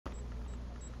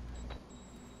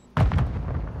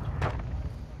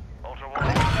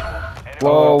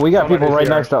Whoa, we got people right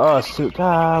here. next to us too.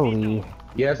 Golly.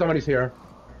 Yeah, somebody's here.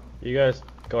 You guys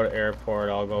go to airport.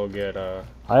 I'll go get I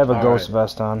have a ghost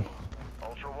vest on.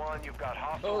 Ultra One, you've got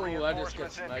hostile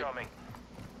reinforcements incoming.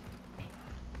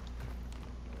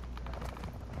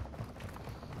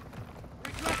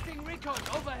 Requesting recon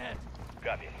overhead.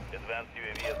 Copy. Advanced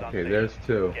UAV is on Okay, there's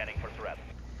two. Scanning for threats.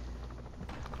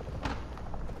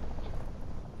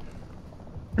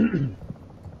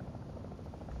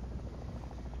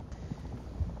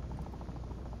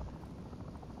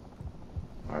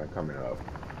 Alright, coming up.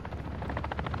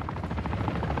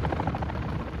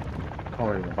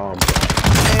 Calling the bomb.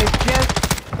 They're just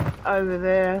over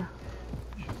there.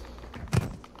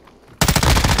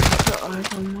 Got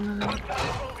eyes on one of them.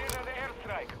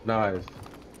 Nice.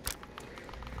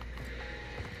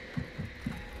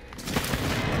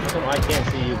 I can't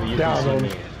see you, but you Down can see him. me.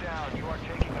 Down. You are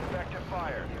taking effective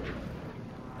fire.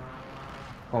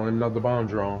 Calling another bomb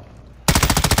drone.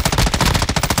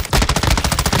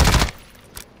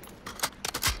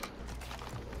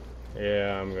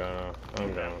 Yeah, I'm gonna.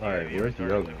 Alright, where's the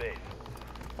other?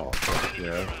 Oh, fuck,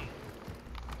 yeah.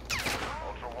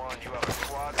 Ultra One, you have a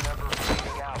squad member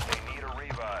bleeding out. They need a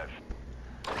revive.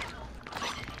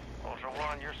 Ultra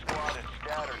One, your squad is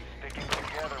scattered. Sticking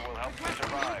together will help you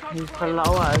survive. He's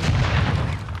below us.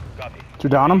 Copy. You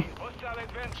down them? Hostile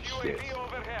advanced Shit. UAV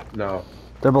overhead. No.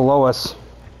 They're below us.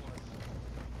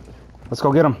 Let's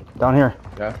go get them. Down here.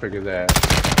 Yeah, I figured that.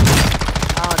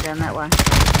 Oh, down that way.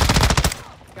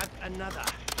 Got another.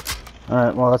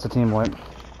 Alright, well, that's a team wipe.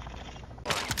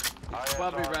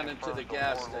 Probably ran into the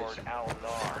gas station.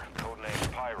 Al-Nar,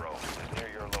 codenamed Pyro, is near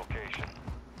your location.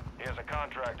 He has a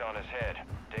contract on his head.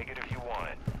 Take it if you want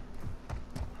it.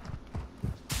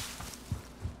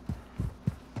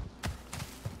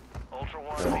 Ultra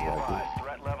One, be advised.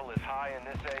 Threat level is high in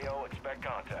this AO. Expect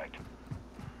contact.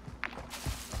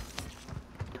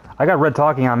 I got red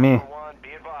talking on me. Ultra One,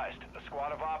 be advised. A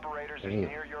squad of operators is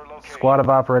near your location. Squad of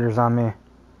operators on me.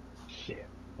 Shit.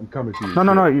 I'm coming to you. No,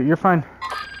 no, no, you're fine.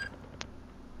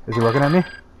 Is he looking at me?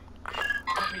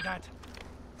 Copy that.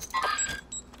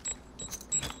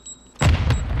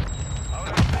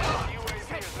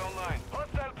 UAV is online.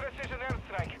 Hostile precision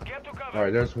airstrike. Get to cover.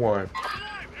 Alright, there's one.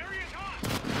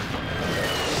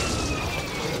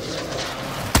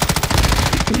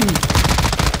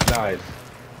 Nice.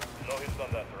 No hits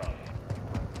on that round.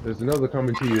 There's another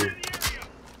coming to you.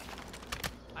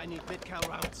 I need mid-cal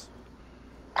rounds.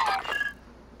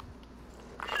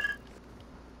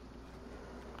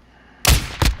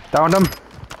 Downed him.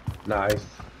 Nice.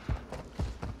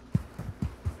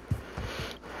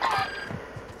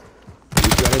 You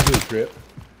got a blue trip.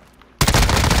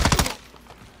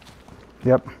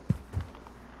 Yep.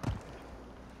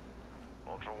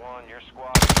 Ultra One, your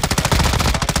squad is ready.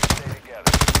 Stay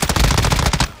together.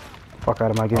 Fuck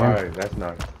out of my game. Alright, that's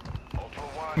nice. Ultra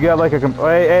One. You got like a.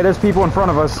 Hey, there's people in front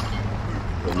of us.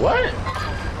 What?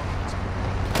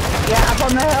 Yeah, up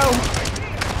on the hill.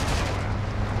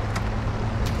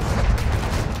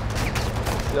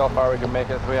 See how far we can make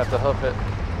it. We have to hoof it.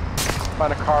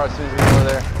 Find a car as soon as we go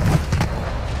there.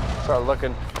 Start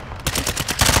looking.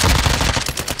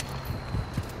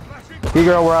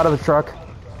 B-girl, we're out of the truck.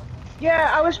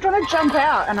 Yeah, I was trying to jump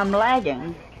out and I'm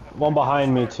lagging. One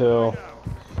behind me too.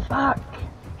 Fuck.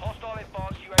 Hostile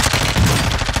inbound UAV.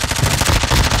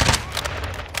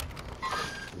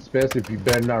 Especially if you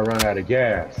better not run out of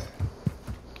gas.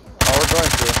 Oh, we're going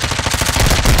to.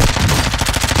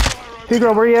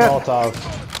 B-girl, where you at? Molotov.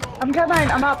 I'm coming,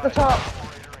 I'm up the top.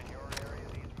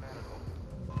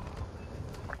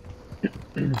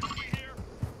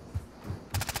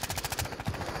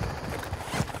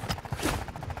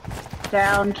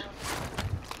 Downed.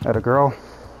 At a girl.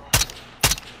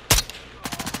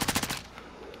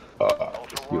 Ultra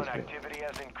Excuse One, me. activity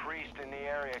has increased in the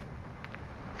area.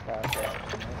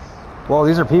 Well,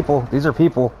 these are people. These are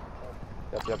people.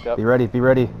 Yep. Be ready. Be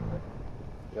ready.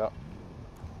 Yep.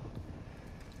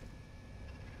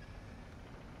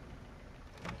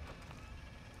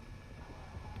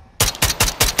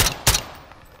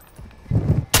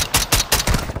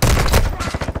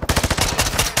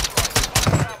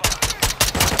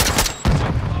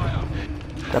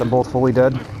 Got them both fully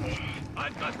dead.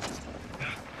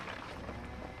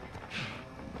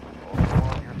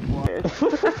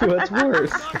 What's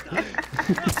worse?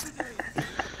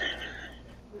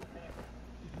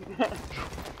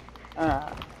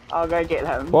 I'll go get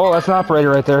him. Whoa, that's an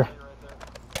operator right there.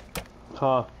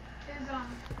 Huh.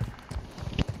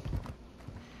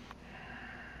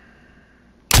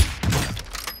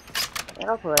 The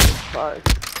operator's close.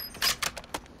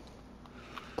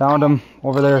 Downed him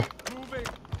over there.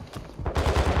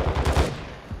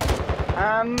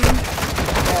 Yeah,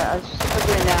 I was just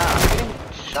figuring out. I'm getting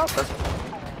shot.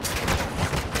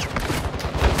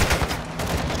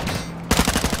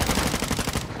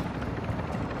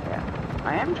 Yeah,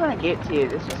 I am trying to get to you.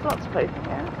 There's just lots of people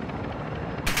here.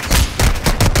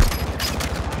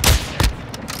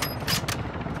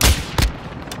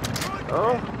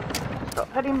 Oh,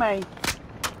 stop hitting me.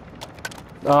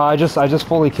 I just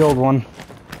fully killed one.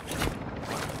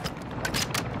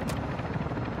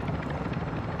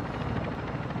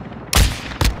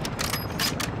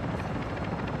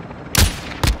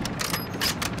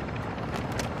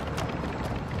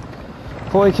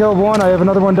 Fully killed one. I have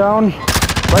another one down.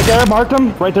 Right there, marked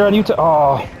him. Right there on you.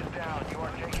 Oh.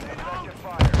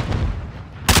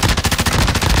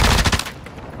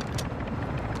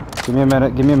 Give me a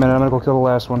minute. Give me a minute. I'm gonna go kill the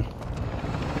last one.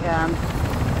 Yeah.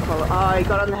 Well, oh, he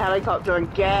got on the helicopter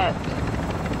and gapped.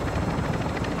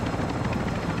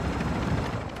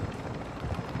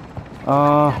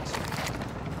 Well,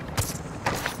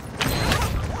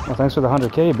 thanks for the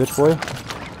 100K, bitch boy.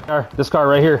 This car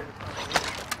right here.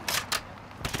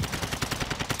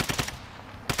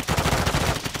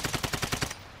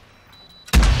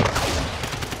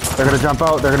 They're gonna jump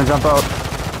out. They're gonna jump out.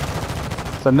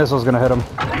 The missile's gonna hit them.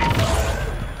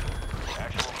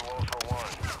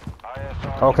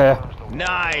 Okay.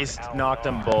 Nice! Knocked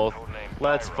them both.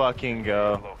 Let's fucking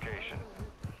go.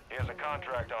 He has a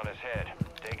contract on his head.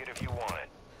 Take it if you want it.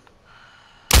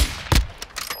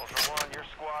 Ultra One, your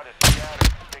squad is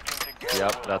scattered, sticking together.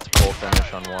 Yep, that's full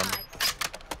finish on one.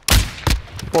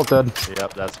 Both dead.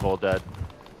 Yep, that's full dead.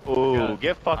 Ooh,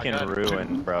 get fucking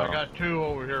ruined, bro. I got two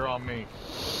over here on me.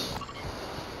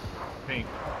 Pink.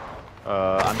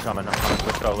 I'm coming.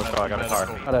 Let's go, I got a car.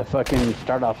 Gotta fucking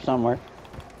start off somewhere.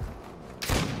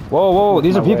 Whoa, whoa,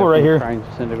 these are people right here. Trying to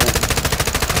disintegrate.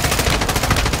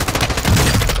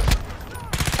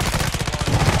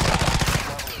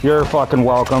 You're fucking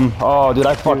welcome. Oh, dude,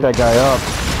 I fucked that guy up.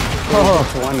 Oh.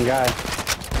 One guy.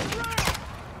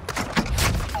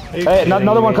 Hey,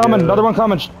 another one coming. Another one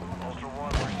coming.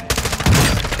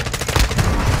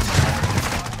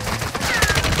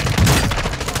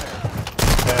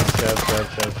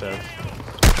 Dead.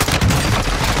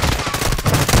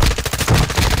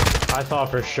 I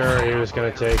thought for sure he was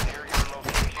gonna take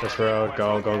this road.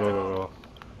 Go.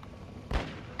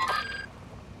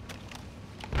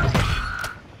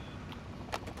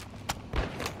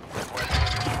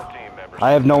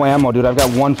 I have no ammo, dude. I've got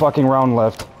one fucking round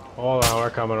left. Hold on, we're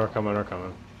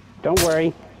coming. Don't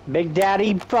worry. Big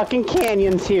Daddy fucking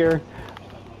Canyon's here.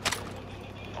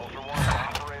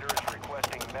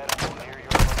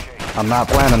 I'm not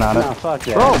planning on it. No, fuck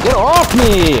that. Bro, get off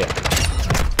me!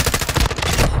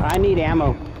 I need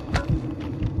ammo.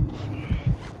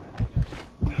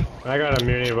 I got a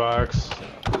muni box.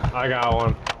 I got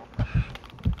one.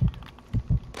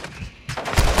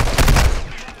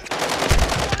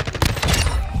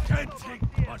 Can't take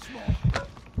much more.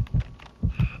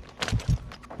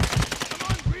 Come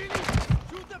on, Greenie!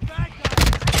 Shoot the bad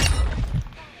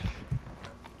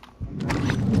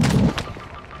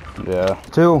guy! Yeah.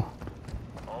 Two.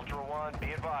 Ultra One,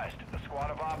 be advised. The squad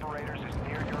of operators is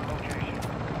near your location.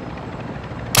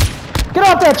 Get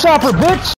off that chopper, bitch!